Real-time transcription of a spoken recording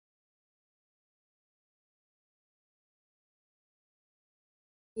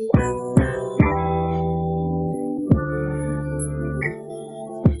Hey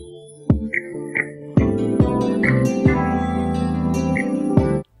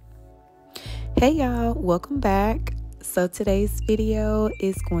y'all, welcome back. So today's video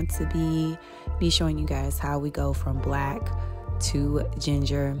is going to be me showing you guys how we go from black to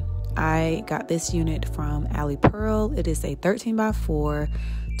ginger. I got this unit from Ali Pearl. It is a 13x4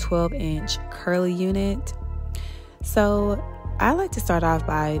 12-inch curly unit. So I like to start off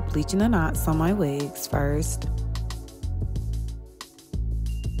by bleaching the knots on my wigs first.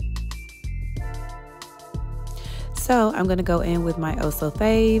 So I'm going to go in with my Oh So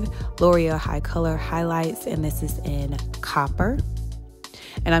Fave L'Oreal High Color Highlights, and this is in copper.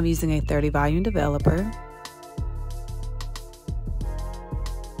 And I'm using a 30 volume developer.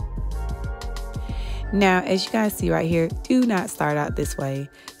 Now, as you guys see right here, do not start out this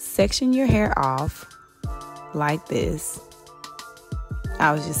way. Section your hair off like this.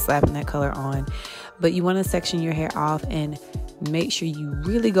 I was just slapping that color on. But you want to section your hair off and make sure you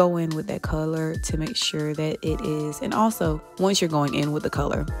really go in with that color to make sure that it is. And also, once you're going in with the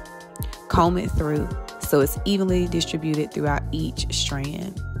color, comb it through so it's evenly distributed throughout each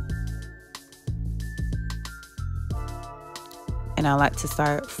strand. And I like to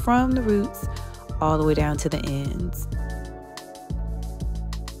start from the roots all the way down to the ends.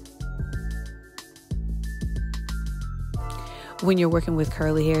 When you're working with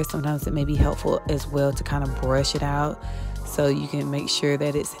curly hair, sometimes it may be helpful as well to kind of brush it out so you can make sure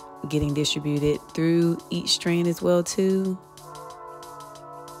that it's getting distributed through each strand as well too.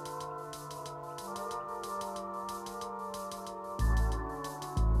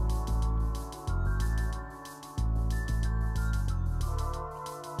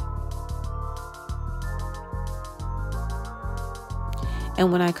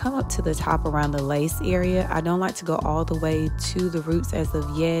 And when I come up to the top around the lace area, I don't like to go all the way to the roots as of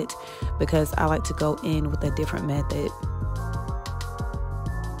yet because I like to go in with a different method.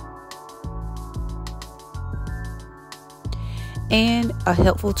 And a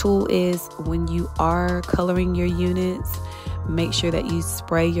helpful tool is when you are coloring your units, make sure that you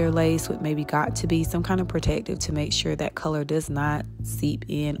spray your lace with maybe got-to-be some kind of protective to make sure that color does not seep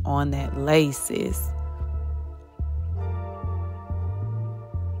in on that laces.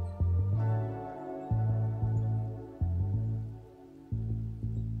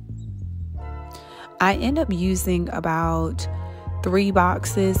 I end up using about 3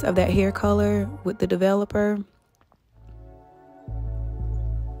 boxes of that hair color with the developer.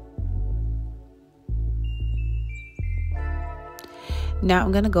 Now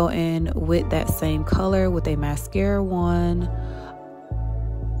I'm going to go in with that same color with a mascara wand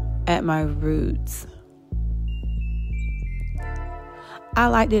at my roots. I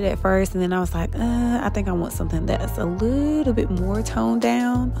liked it at first, and then I was like, I think I want something that's a little bit more toned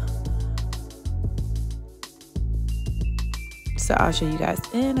down. So I'll show you guys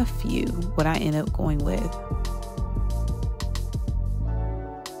in a few what I end up going with.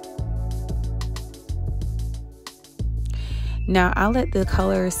 Now I let the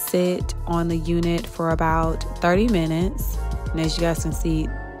color sit on the unit for about 30 minutes. And as you guys can see,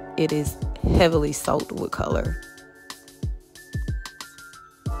 it is heavily soaked with color.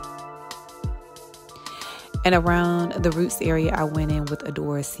 And around the roots area, I went in with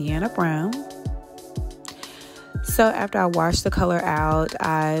Adora Sienna Brown. So after I washed the color out,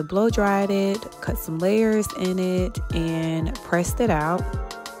 I blow dried it, cut some layers in it, and pressed it out.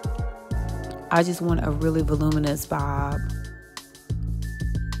 I just want a really voluminous bob.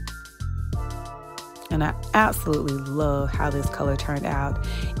 And I absolutely love how this color turned out.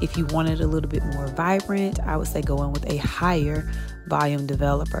 If you wanted a little bit more vibrant, I would say go in with a higher volume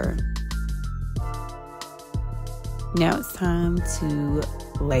developer. Now it's time to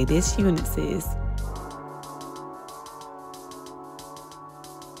lay this unit, sis.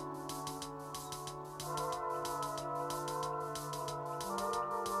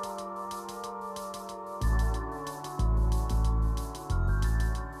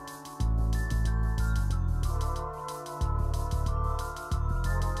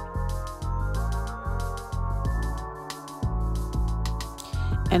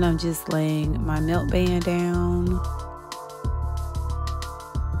 And I'm just laying my melt band down.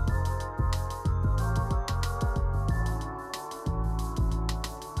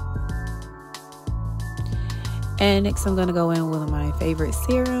 And next I'm going to go in with one of my favorite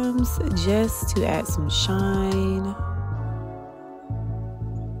serums just to add some shine.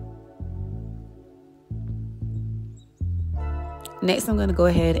 Next I'm going to go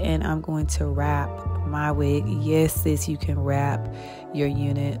ahead and I'm going to wrap my wig. Yes, sis, you can wrap your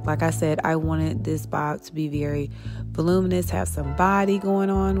unit. Like I said, I wanted this bob to be very voluminous, have some body going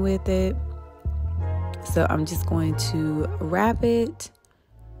on with it. So I'm just going to wrap it.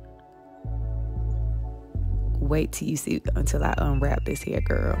 Wait till you see until I unwrap this hair,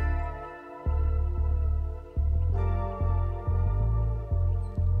 girl.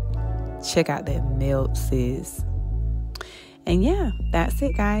 Check out that melt, sis. And yeah, that's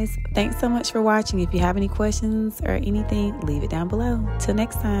it, guys. Thanks so much for watching. If you have any questions or anything, leave it down below. Till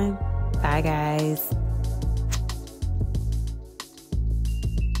next time. Bye, guys.